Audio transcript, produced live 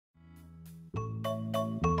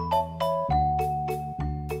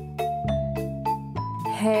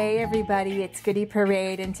Hey everybody, it's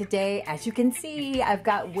Goodieparade, and today, as you can see, I've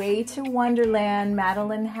got Way to Wonderland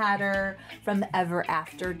Madeline Hatter from the Ever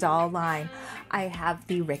After doll line. I have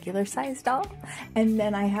the regular size doll, and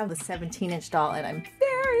then I have the 17-inch doll, and I'm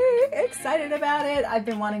very excited about it. I've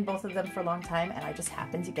been wanting both of them for a long time, and I just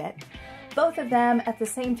happened to get both of them at the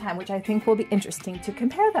same time, which I think will be interesting to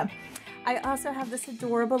compare them. I also have this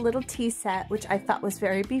adorable little tea set, which I thought was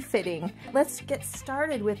very befitting. Let's get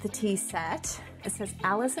started with the tea set. It says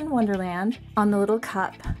Alice in Wonderland on the little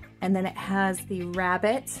cup, and then it has the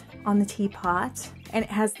rabbit on the teapot, and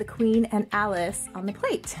it has the Queen and Alice on the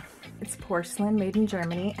plate. It's porcelain, made in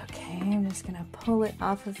Germany. Okay, I'm just gonna pull it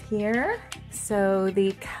off of here. So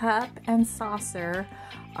the cup and saucer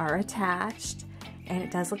are attached. And it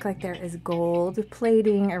does look like there is gold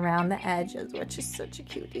plating around the edges, which is such a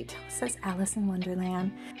cute detail. It says Alice in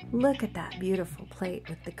Wonderland. Look at that beautiful plate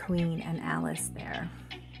with the Queen and Alice there.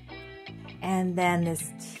 And then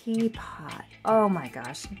this teapot. Oh my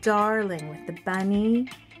gosh, darling, with the bunny.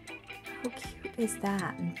 How cute is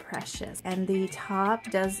that and precious. And the top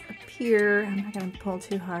does appear, I'm not gonna pull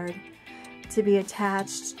too hard, to be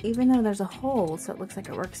attached, even though there's a hole, so it looks like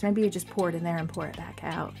it works. Maybe you just pour it in there and pour it back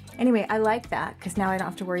out. Anyway, I like that because now I don't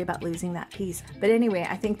have to worry about losing that piece. But anyway,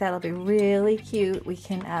 I think that'll be really cute. We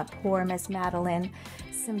can pour Miss Madeline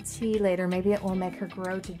some tea later. Maybe it will make her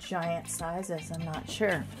grow to giant sizes, I'm not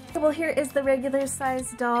sure. Well, here is the regular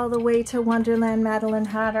size doll, the Way to Wonderland Madeline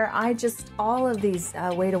Hatter. All of these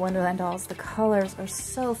Way to Wonderland dolls, the colors are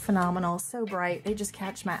so phenomenal, so bright. They just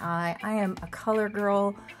catch my eye. I am a color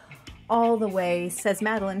girl all the way. Says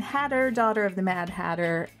Madeline Hatter, daughter of the Mad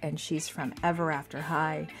Hatter, and she's from Ever After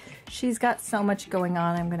High. She's got so much going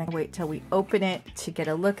on. I'm gonna wait till we open it to get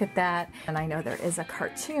a look at that. And I know there is a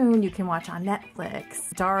cartoon you can watch on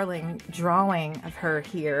Netflix. Darling drawing of her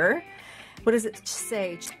here. What does it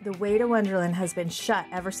say? The Way to Wonderland has been shut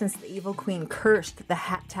ever since the evil queen cursed the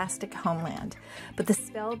Hattastic homeland. But the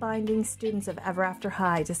spellbinding students of Ever After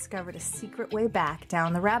High discovered a secret way back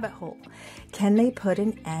down the rabbit hole. Can they put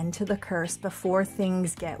an end to the curse before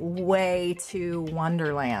things get way to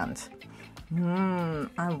Wonderland?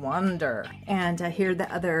 I wonder. And here are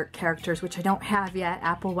the other characters, which I don't have yet.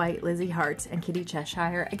 Applewhite, Lizzie Hart, and Kitty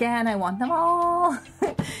Cheshire. Again, I want them all.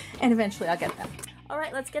 And eventually I'll get them. All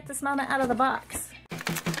right, let's get this mama out of the box.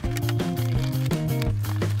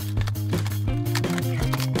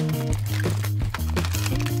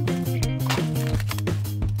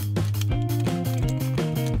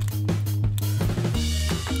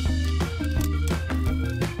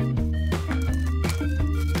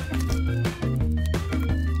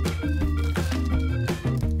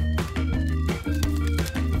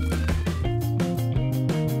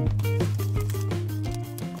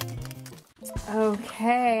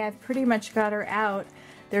 Okay, I've pretty much got her out.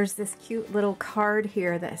 There's this cute little card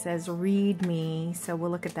here that says read me, so we'll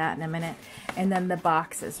look at that in a minute. And then the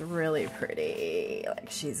box is really pretty, like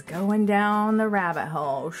she's going down the rabbit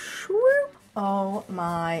hole. Shwoop. Oh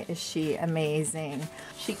my, is she amazing.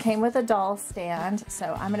 She came with a doll stand,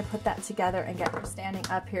 so I'm gonna put that together and get her standing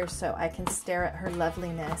up here so I can stare at her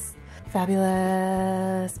loveliness.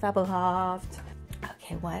 Fabulous, fabuloft.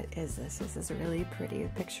 Okay, what is this? This is really pretty.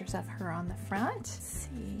 Pictures of her on the front. Let's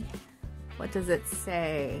see. What does it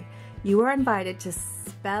say? You are invited to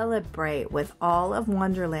celebrate with all of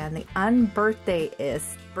Wonderland the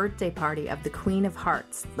unbirthday-ist birthday party of the Queen of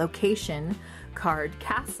Hearts. Location, Card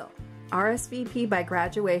Castle. RSVP by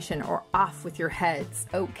graduation or off with your heads.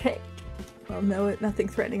 Okay. Well, no, nothing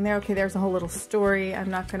threatening there. Okay, there's a whole little story.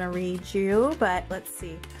 I'm not gonna read you, but let's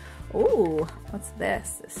see. Oh, what's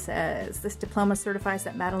this? It says, this diploma certifies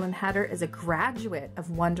that Madeline Hatter is a graduate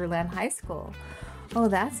of Wonderland High School. Oh,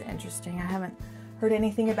 that's interesting. I haven't heard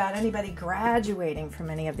anything about anybody graduating from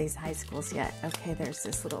any of these high schools yet. Okay, there's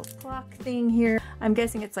this little clock thing here. I'm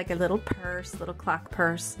guessing it's like a little purse, little clock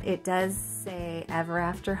purse. It does say Ever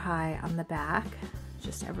After High on the back,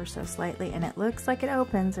 just ever so slightly, and it looks like it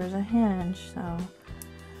opens. There's a hinge, so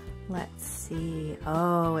let's see.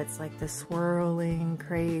 Oh, it's like the swirling,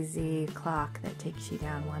 crazy clock that takes you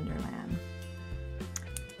down Wonderland.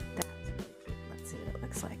 That's really cute. Let's see what it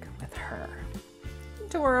looks like with her.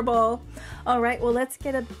 Adorable. All right, well, let's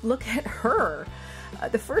get a look at her.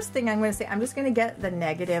 The first thing I'm going to say, I'm just going to get the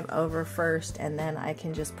negative over first, and then I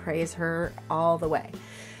can just praise her all the way.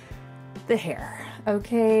 The hair.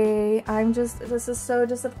 Okay, this is so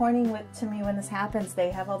disappointing to me when this happens.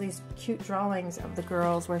 They have all these cute drawings of the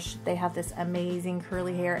girls where they have this amazing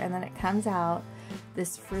curly hair, and then it comes out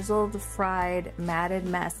this frizzled, fried, matted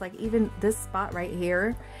mess. Like even this spot right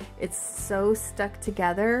here, it's so stuck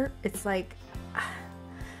together. It's like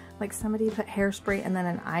like somebody put hairspray and then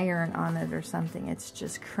an iron on it or something. It's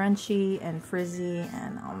just crunchy and frizzy,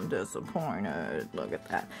 and I'm disappointed. Look at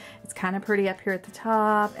that. It's kind of pretty up here at the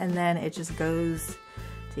top, and then it just goes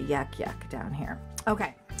to yuck yuck down here.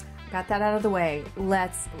 Okay, got that out of the way.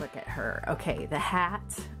 Let's look at her. Okay, the hat.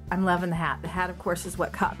 I'm loving the hat. The hat, of course, is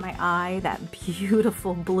what caught my eye. That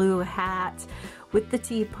beautiful blue hat with the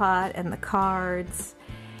teapot and the cards.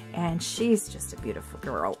 And she's just a beautiful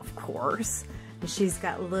girl, of course. And she's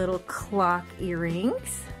got little clock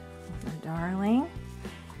earrings. Oh, darling.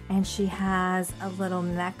 And she has a little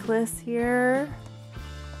necklace here.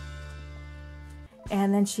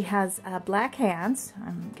 And then she has black hands,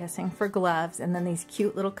 I'm guessing for gloves, and then these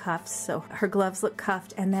cute little cuffs. So her gloves look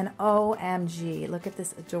cuffed, and then OMG, look at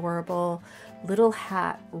this adorable little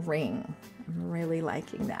hat ring. I'm really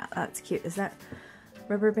liking that. That's cute. Is that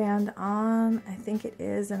rubber band on? I think it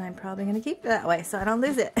is, and I'm probably gonna keep it that way so I don't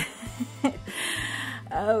lose it.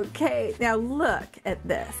 Okay, now look at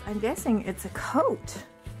this. I'm guessing it's a coat.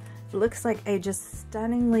 It looks like a just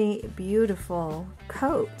stunningly beautiful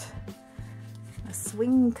coat. A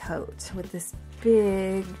swing coat with this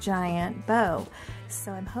big giant bow.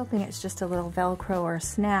 So I'm hoping it's just a little Velcro or a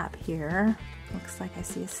snap here. Looks like I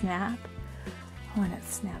see a snap. Oh, and it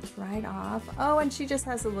snaps right off. Oh, and she just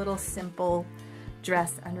has a little simple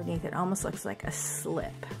dress underneath. It almost looks like a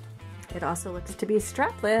slip. It also looks to be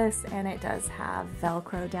strapless, and it does have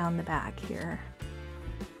Velcro down the back here.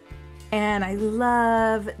 And I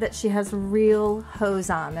love that she has real hose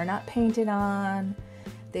on. They're not painted on.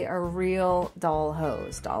 They are real doll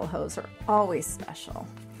hose. Doll hose are always special.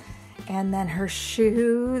 And then her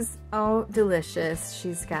shoes, oh, delicious.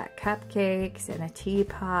 She's got cupcakes and a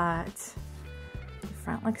teapot. The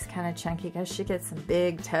front looks kind of chunky because she gets some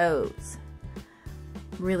big toes.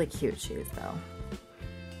 Really cute shoes though.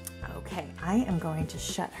 Okay, I am going to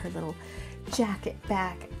shut her little jacket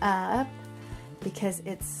back up because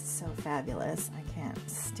it's so fabulous. I can't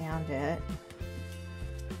stand it.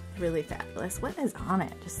 Really fabulous. What is on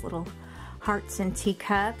it? Just little hearts and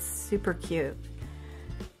teacups. Super cute.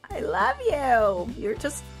 I love you. You're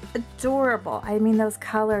just adorable. I mean, those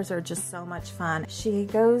colors are just so much fun. She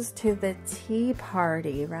goes to the tea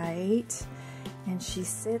party, right? And she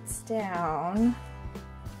sits down.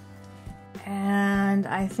 And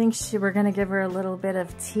I think we're gonna give her a little bit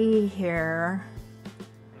of tea here.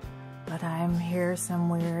 But I'm hearing some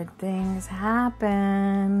weird things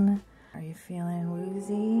happen. Are you feeling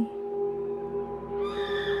woozy?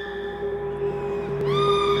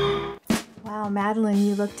 Wow, Madeline,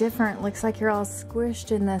 you look different. Looks like you're all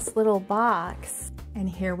squished in this little box. And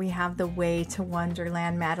here we have the Way to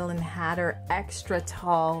Wonderland Madeline Hatter extra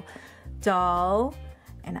tall doll.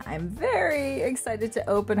 And I'm very excited to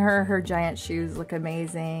open her. Her giant shoes look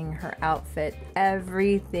amazing. Her outfit,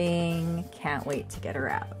 everything. Can't wait to get her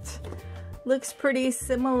out. Looks pretty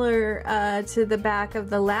similar to the back of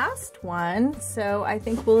the last one, so I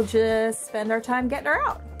think we'll just spend our time getting her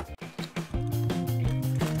out.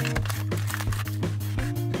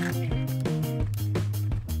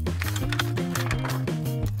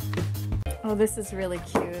 Oh, this is really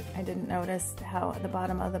cute. I didn't notice how the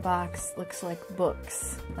bottom of the box looks like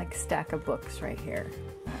books, like a stack of books right here.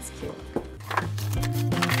 That's cute.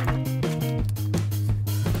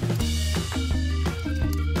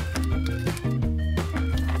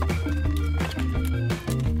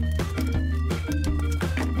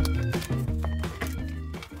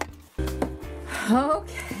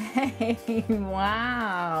 Okay,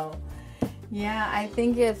 wow. Yeah, I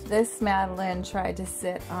think if this Madeline tried to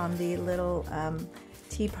sit on the little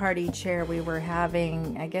tea party chair we were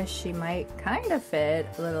having, I guess she might kind of fit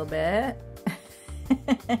a little bit.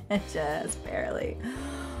 Just barely.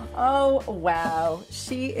 Oh, wow.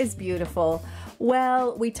 She is beautiful.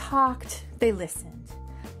 Well, we talked, they listened.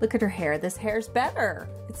 Look at her hair. This hair's better.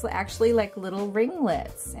 It's actually like little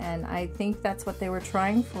ringlets, and I think that's what they were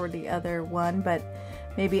trying for the other one, but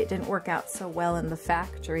maybe it didn't work out so well in the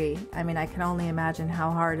factory. I mean, I can only imagine how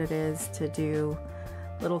hard it is to do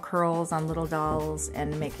little curls on little dolls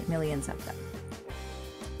and make millions of them.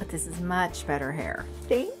 But this is much better hair.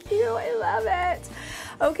 Thank you, I love it.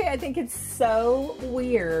 Okay, I think it's so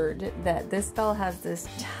weird that this doll has this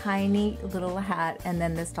tiny little hat and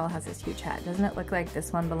then this doll has this huge hat. Doesn't it look like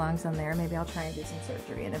this one belongs on there? Maybe I'll try and do some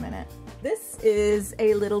surgery in a minute. This is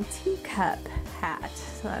a little teacup hat,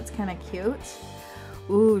 so that's kind of cute.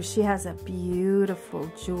 Ooh, she has a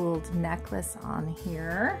beautiful jeweled necklace on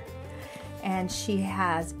here. And she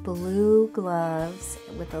has blue gloves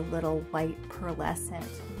with a little white pearlescent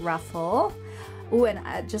ruffle. Ooh,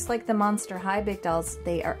 and just like the Monster High big dolls,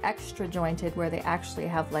 they are extra jointed where they actually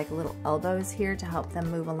have like little elbows here to help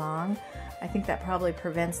them move along. I think that probably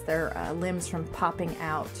prevents their limbs from popping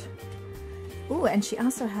out. Ooh, and she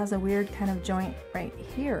also has a weird kind of joint right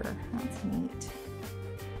here. That's neat.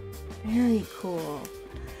 Very cool.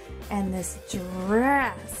 And this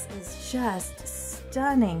dress is just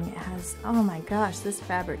stunning. It has, oh my gosh, this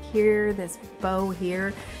fabric here, this bow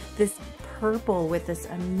here, this purple with this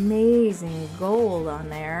amazing gold on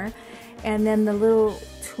there, and then the little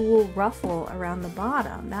tulle ruffle around the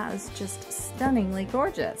bottom. That is just stunningly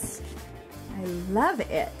gorgeous. I love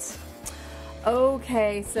it.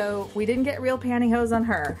 Okay, so we didn't get real pantyhose on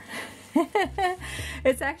her.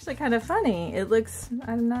 It's actually kind of funny. It looks,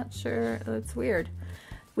 I'm not sure, it's weird.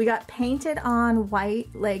 We got painted on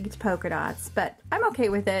white-legged polka dots, but I'm okay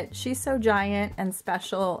with it. She's so giant and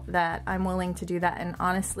special that I'm willing to do that. And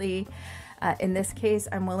honestly, in this case,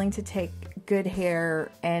 I'm willing to take good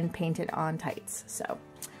hair and paint it on tights. So,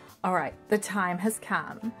 all right, the time has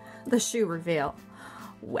come. The shoe reveal.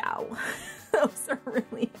 Wow, those are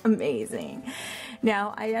really amazing.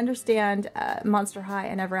 Now, I understand Monster High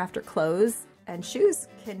and Ever After clothes and shoes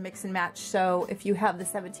can mix and match, so if you have the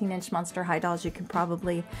 17-inch Monster High dolls, you can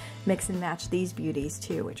probably mix and match these beauties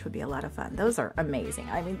too, which would be a lot of fun. Those are amazing.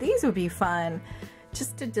 I mean, these would be fun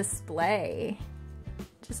just to display,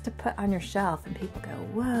 just to put on your shelf and people go,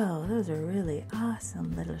 whoa, those are really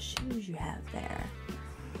awesome little shoes you have there.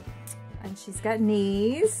 And she's got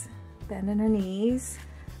knees, bending her knees.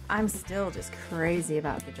 I'm still just crazy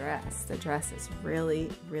about the dress. The dress is really,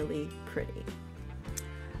 really pretty.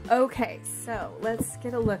 Okay, so let's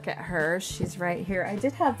get a look at her. She's right here. I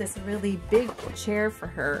did have this really big chair for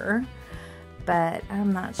her, but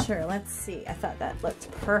I'm not sure. Let's see. I thought that looked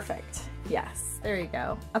perfect. Yes, there you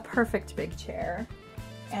go. A perfect big chair.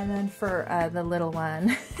 And then for the little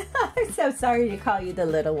one, I'm so sorry to call you the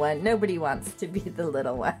little one. Nobody wants to be the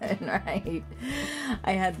little one, right?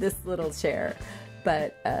 I had this little chair,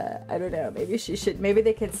 but I don't know. Maybe she should, maybe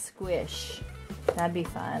they could squish. That'd be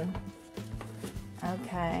fun.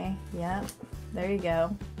 Okay, yep, there you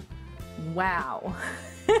go. Wow.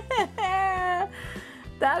 That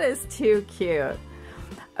is too cute.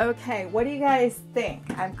 Okay, what do you guys think?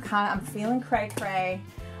 I'm feeling cray-cray.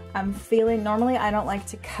 I'm feeling, normally I don't like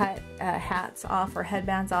to cut hats off or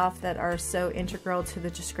headbands off that are so integral to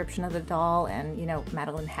the description of the doll and, you know,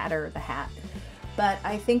 Madeline Hatter, the hat. But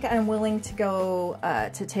I think I'm willing to go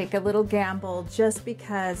to take a little gamble just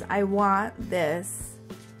because I want this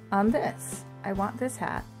on this. I want this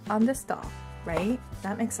hat on this doll, right?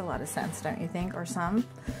 That makes a lot of sense, don't you think? Or some?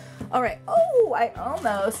 All right. Oh, I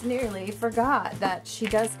almost nearly forgot that she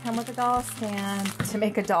does come with a doll stand. To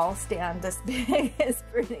make a doll stand this big is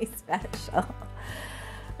pretty special.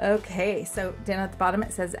 Okay, so down at the bottom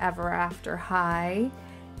it says Ever After High.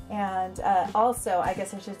 And also, I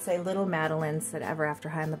guess I should say Little Madeline said Ever After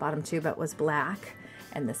High on the bottom too, but was black.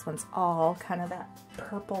 And this one's all kind of that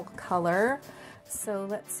purple color. So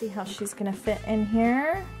let's see how she's gonna fit in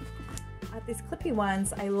here. These clippy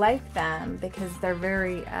ones, I like them because they're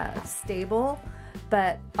very stable,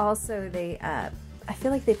 but also they, I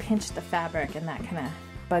feel like they pinch the fabric, and that kind of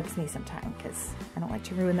bugs me sometimes because I don't like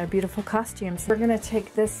to ruin their beautiful costumes. We're gonna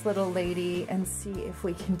take this little lady and see if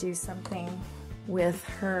we can do something with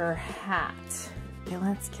her hat. Okay,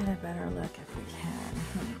 let's get a better look if we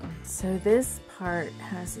can. So this part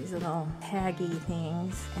has these little taggy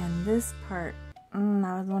things, and this part, I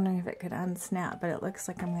was wondering if it could unsnap, but it looks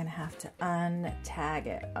like I'm gonna have to untag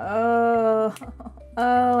it. Oh,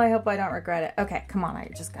 I hope I don't regret it. Okay, come on,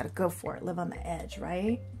 I just gotta go for it. Live on the edge,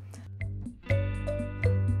 right?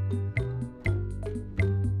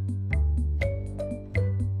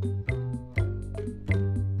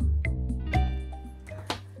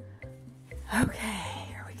 Okay,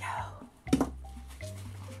 here we go.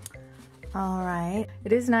 All right,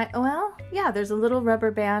 it is nice. Well, yeah, there's a little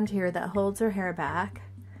rubber band here that holds her hair back.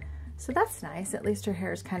 So that's nice. At least her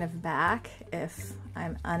hair is kind of back if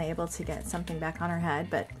I'm unable to get something back on her head,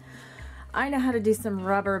 but I know how to do some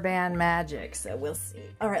rubber band magic, so we'll see.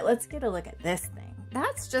 All right, let's get a look at this thing.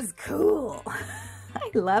 That's just cool. I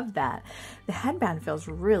love that. The headband feels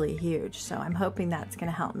really huge, so I'm hoping that's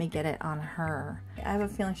gonna help me get it on her. I have a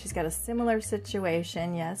feeling she's got a similar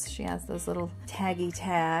situation. Yes, she has those little taggy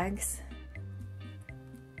tags.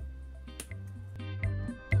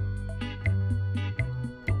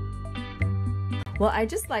 Well, I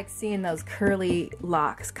just like seeing those curly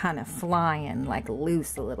locks kind of flying like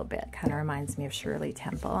loose a little bit. Kind of reminds me of Shirley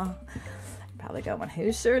Temple. Probably going,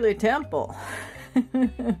 who's Shirley Temple?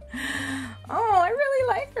 Oh, I really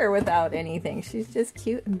like her without anything. She's just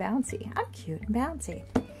cute and bouncy. I'm cute and bouncy.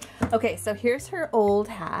 Okay, so here's her old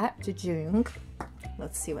hat, Jejung.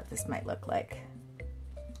 Let's see what this might look like.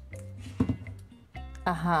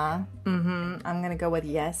 I'm gonna go with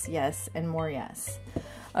yes, yes, and more yes.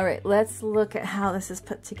 All right, let's look at how this is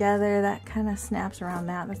put together. That kind of snaps around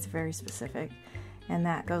that. That's very specific. And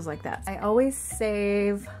that goes like that. I always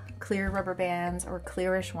save clear rubber bands or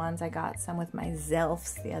clearish ones. I got some with my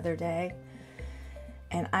Zelfs the other day.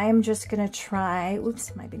 And I'm just gonna try, oops,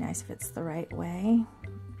 it might be nice if it's the right way,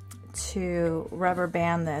 to rubber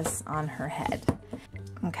band this on her head.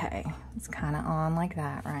 Okay, it's kind of on like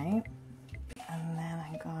that, right? And then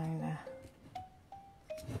I'm going to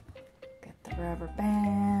get the rubber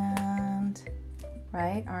band,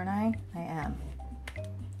 right, aren't I? I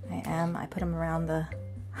am. I put them around the,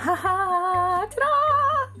 ha-ha,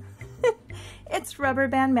 ta-da! It's rubber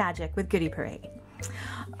band magic with Goodieparade.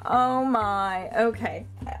 Oh my, okay.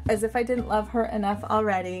 As if I didn't love her enough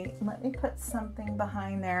already, let me put something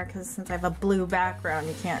behind there, because since I have a blue background,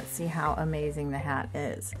 you can't see how amazing the hat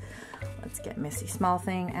is. Let's get Missy Small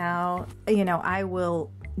Thing out. You know, I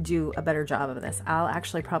will do a better job of this. I'll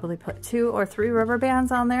actually probably put 2 or 3 rubber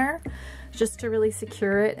bands on there just to really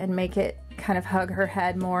secure it and make it kind of hug her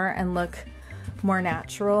head more and look more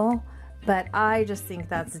natural. But I just think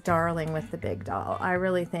that's darling with the big doll. I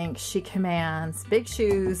really think she commands big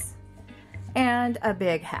shoes and a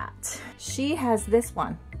big hat. She has this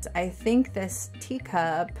one. I think this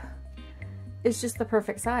teacup is just the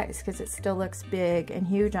perfect size because it still looks big and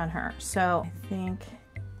huge on her. So I think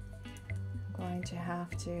I'm going to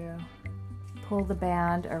have to pull the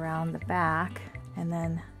band around the back and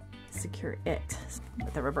then secure it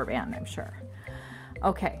with a rubber band, I'm sure.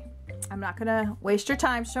 Okay. I'm not gonna waste your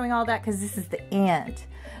time showing all that because this is the end,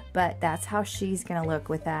 but that's how she's gonna look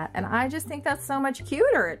with that. And I just think that's so much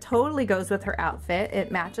cuter. It totally goes with her outfit.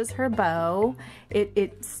 It matches her bow.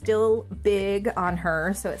 It's still big on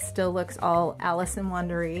her, so it still looks all Alice in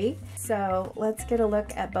Wondery. So let's get a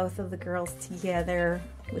look at both of the girls together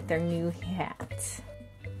with their new hats.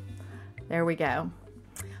 There we go.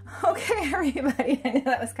 Okay, everybody, I know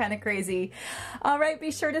that was kind of crazy. All right,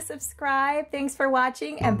 be sure to subscribe. Thanks for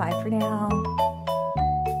watching, and bye for now.